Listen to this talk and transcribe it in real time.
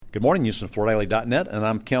Good morning, HoustonFloorDaily.net, and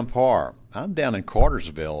I'm Kemp Harr. I'm down in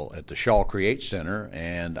Cartersville at the Shaw Create Center,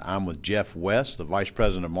 and I'm with Jeff West, the Vice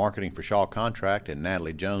President of Marketing for Shaw Contract, and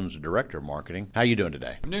Natalie Jones, the Director of Marketing. How are you doing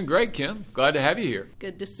today? I'm doing great, Kim. Glad to have you here.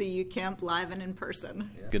 Good to see you, Kemp, live and in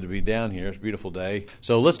person. Yeah. Good to be down here. It's a beautiful day.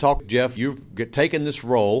 So let's talk, Jeff. You've taken this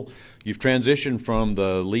role. You've transitioned from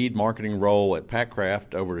the lead marketing role at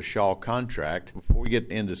Packraft over to Shaw Contract. Before we get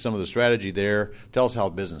into some of the strategy there, tell us how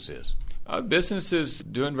business is. Business is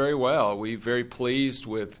doing very well. We're very pleased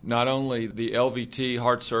with not only the LVT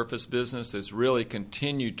hard surface business that's really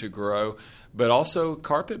continued to grow, but also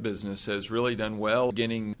carpet business has really done well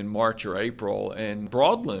beginning in March or April. And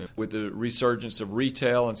broadloom, with the resurgence of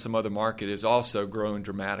retail and some other market, is also growing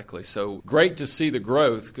dramatically. So great to see the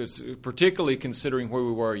growth, because particularly considering where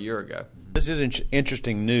we were a year ago. This is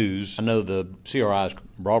interesting news. I know the CRI's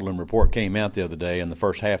broadloom report came out the other day, and the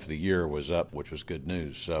first half of the year was up, which was good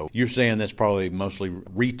news. So you're saying that's probably mostly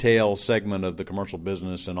retail segment of the commercial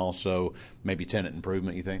business and also maybe tenant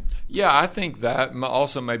improvement, you think? Yeah, I think that.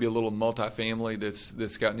 Also maybe a little multifamily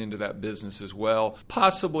that's gotten into that business as well.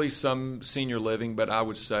 Possibly some senior living, but I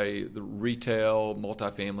would say the retail,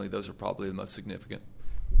 multifamily, those are probably the most significant.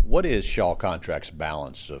 What is Shaw Contract's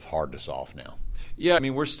balance of hard to soft now? Yeah, I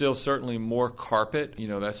mean, we're still certainly more carpet.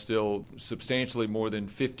 That's still substantially more than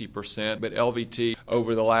 50%. But LVT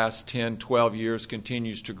over the last 10, 12 years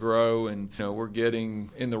continues to grow. And, we're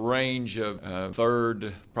getting in the range of a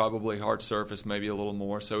third, probably hard surface, maybe a little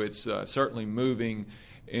more. So it's certainly moving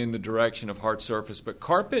in the direction of hard surface. But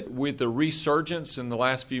carpet, with the resurgence in the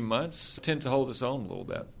last few months, tend to hold its own a little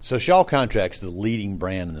bit. So Shaw Contract's the leading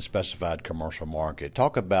brand in the specified commercial market.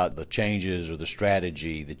 Talk about the changes or the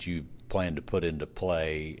strategy that you plan to put into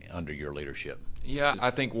play under your leadership. Yeah,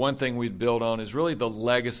 I think one thing we'd build on is really the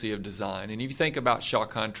legacy of design. And if you think about Shaw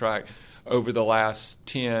Contract over the last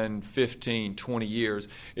 10, 15, 20 years,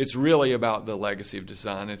 it's really about the legacy of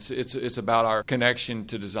design. It's about our connection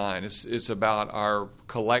to design. It's about our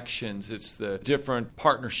collections. It's the different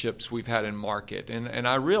partnerships we've had in market. And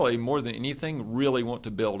I really, more than anything, really want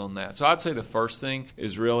to build on that. So I'd say the first thing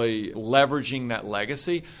is really leveraging that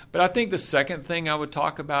legacy. But I think the second thing I would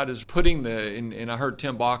talk about is putting and I heard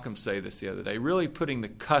Tim Baucom say this the other day, really putting the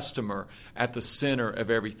customer at the center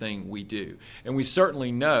of everything we do. And we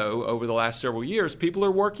certainly know over the last several years, people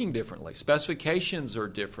are working differently. Specifications are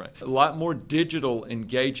different. A lot more digital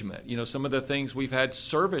engagement. Some of the things we've had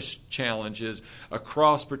service challenges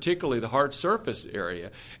across particularly the hard surface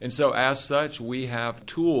area. And so as such, we have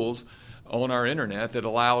tools on our internet that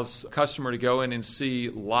allows a customer to go in and see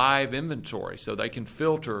live inventory so they can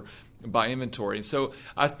filter by inventory. And so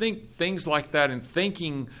I think things like that and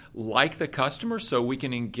thinking like the customer so we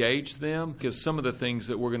can engage them is some of the things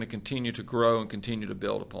that we're going to continue to grow and continue to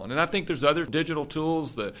build upon. And I think there's other digital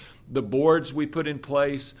tools, the boards we put in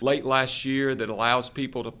place late last year that allows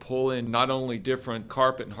people to pull in not only different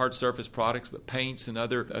carpet and hard surface products, but paints and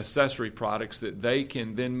other accessory products that they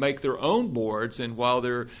can then make their own boards. And while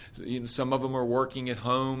they're, some of them are working at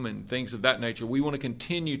home and things of that nature, we want to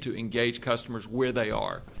continue to engage customers where they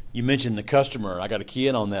are. You mentioned the customer. I got to key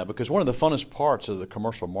in on that because one of the funnest parts of the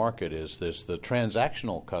commercial market is the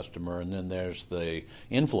transactional customer, and then there's the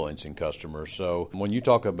influencing customer. So when you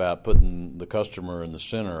talk about putting the customer in the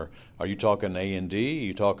center, are you talking A&D, are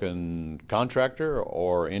you talking contractor,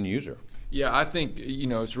 or end user? Yeah, I think,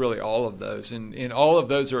 it's really all of those. And all of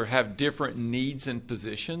those have different needs and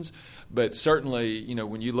positions. But certainly,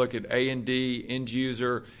 when you look at A&D, end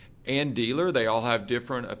user, and dealer, they all have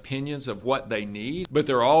different opinions of what they need, but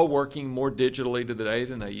they're all working more digitally today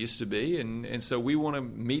than they used to be, and so we want to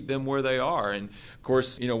meet them where they are. And of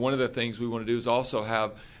course, one of the things we want to do is also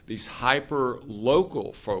have these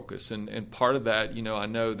hyper-local focus, and part of that, I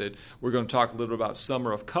know that we're going to talk a little bit about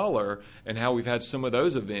Summer of Color and how we've had some of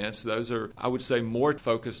those events. Those are, I would say, more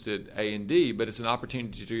focused at A&D, but it's an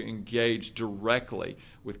opportunity to engage directly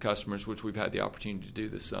with customers, which we've had the opportunity to do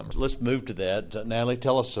this summer. Let's move to that. Natalie,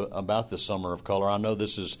 tell us about the Summer of Color. I know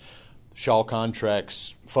this is Shaw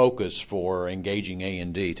Contract's focus for engaging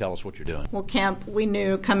A&D. Tell us what you're doing. Well, Kemp, we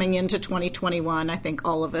knew coming into 2021, I think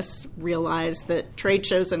all of us realized that trade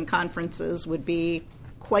shows and conferences would be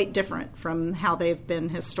quite different from how they've been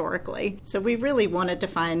historically. So we really wanted to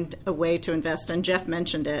find a way to invest, and Jeff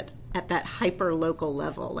mentioned it, at that hyper-local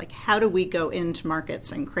level. Like, how do we go into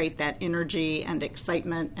markets and create that energy and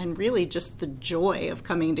excitement and really just the joy of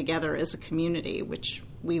coming together as a community, which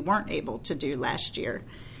we weren't able to do last year.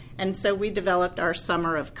 And so we developed our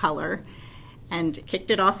Summer of Color and kicked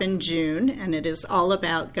it off in June, and it is all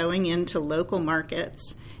about going into local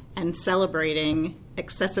markets and celebrating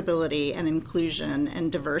accessibility and inclusion and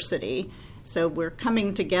diversity So we're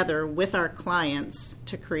coming together with our clients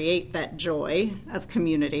to create that joy of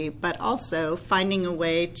community, but also finding a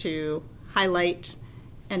way to highlight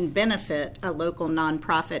and benefit a local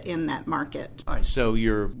nonprofit in that market. All right, so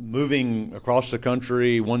you're moving across the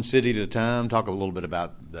country, one city at a time. Talk a little bit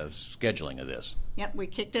about the scheduling of this. Yep, we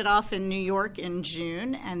kicked it off in New York in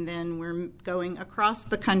June, and then we're going across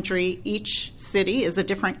the country. Each city is a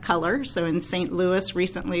different color. So in St. Louis,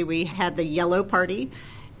 recently we had the yellow party.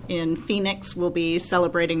 In Phoenix, we'll be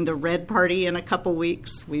celebrating the red party in a couple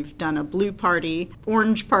weeks. We've done a blue party,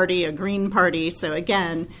 orange party, a green party. So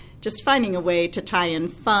again, just finding a way to tie in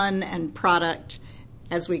fun and product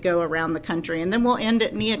as we go around the country. And then we'll end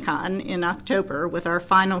at NeoCon in October with our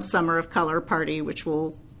final Summer of Color party, which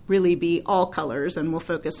will really be all colors, and we'll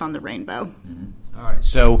focus on the rainbow. Mm-hmm. All right.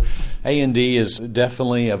 So A&D is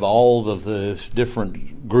definitely, of all of the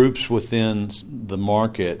different groups within the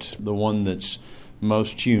market, the one that's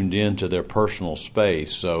most tuned into their personal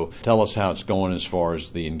space. So tell us how it's going as far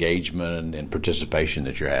as the engagement and participation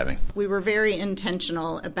that you're having. We were very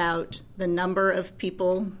intentional about the number of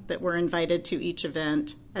people that were invited to each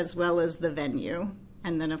event, as well as the venue.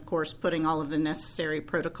 And then, of course, putting all of the necessary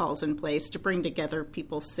protocols in place to bring together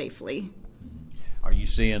people safely. Are you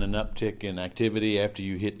seeing an uptick in activity after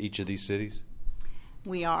you hit each of these cities?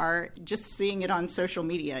 We are just seeing it on social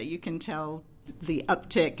media. You can tell the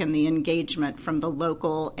uptick and the engagement from the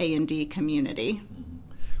local A&D community.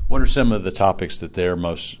 What are some of the topics that they're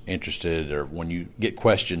most interested, or when you get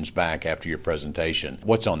questions back after your presentation,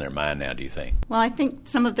 what's on their mind now, do you think? Well, I think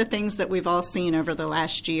some of the things that we've all seen over the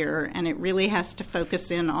last year, and it really has to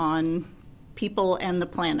focus in on people and the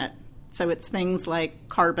planet. So it's things like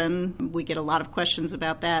carbon. We get a lot of questions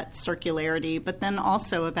about that, circularity, but then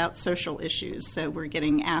also about social issues. So we're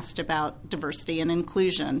getting asked about diversity and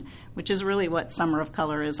inclusion, which is really what Summer of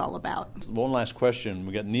Color is all about. One last question.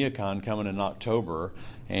 We got NeoCon coming in October,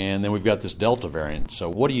 and then we've got this Delta variant. So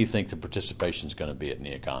what do you think the participation is going to be at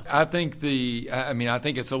NeoCon? I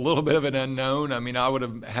think it's a little bit of an unknown. I would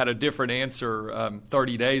have had a different answer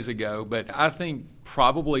 30 days ago, but I think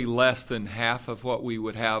probably less than half of what we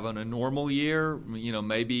would have on a normal year,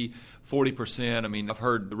 maybe 40%. I've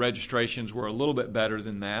heard the registrations were a little bit better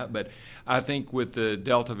than that, but I think with the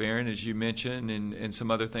Delta variant, as you mentioned, and some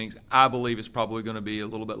other things, I believe it's probably going to be a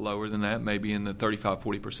little bit lower than that, maybe in the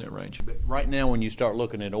 35-40% range. But right now, when you start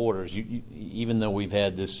looking at orders, even though we've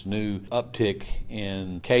had this new uptick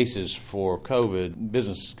in cases for COVID,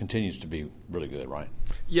 business continues to be really good, right?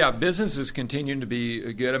 Yeah, business is continuing to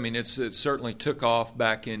be good. It certainly took off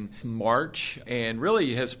back in March and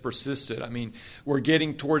really has persisted. We're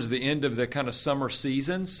getting towards the end of the kind of summer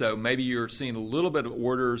season, so maybe you're seeing a little bit of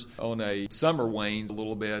orders on a summer wane a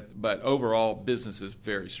little bit, but overall business is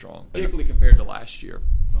very strong, particularly compared to last year.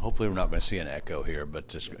 Hopefully we're not going to see an echo here,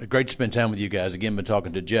 but it's great to spend time with you guys. Again, been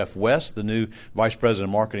talking to Jeff West, the new Vice President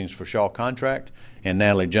of Marketing for Shaw Contract, and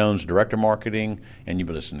Natalie Jones, Director of Marketing, and you've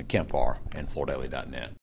been listening to Kemp Harr and FloorDaily.net.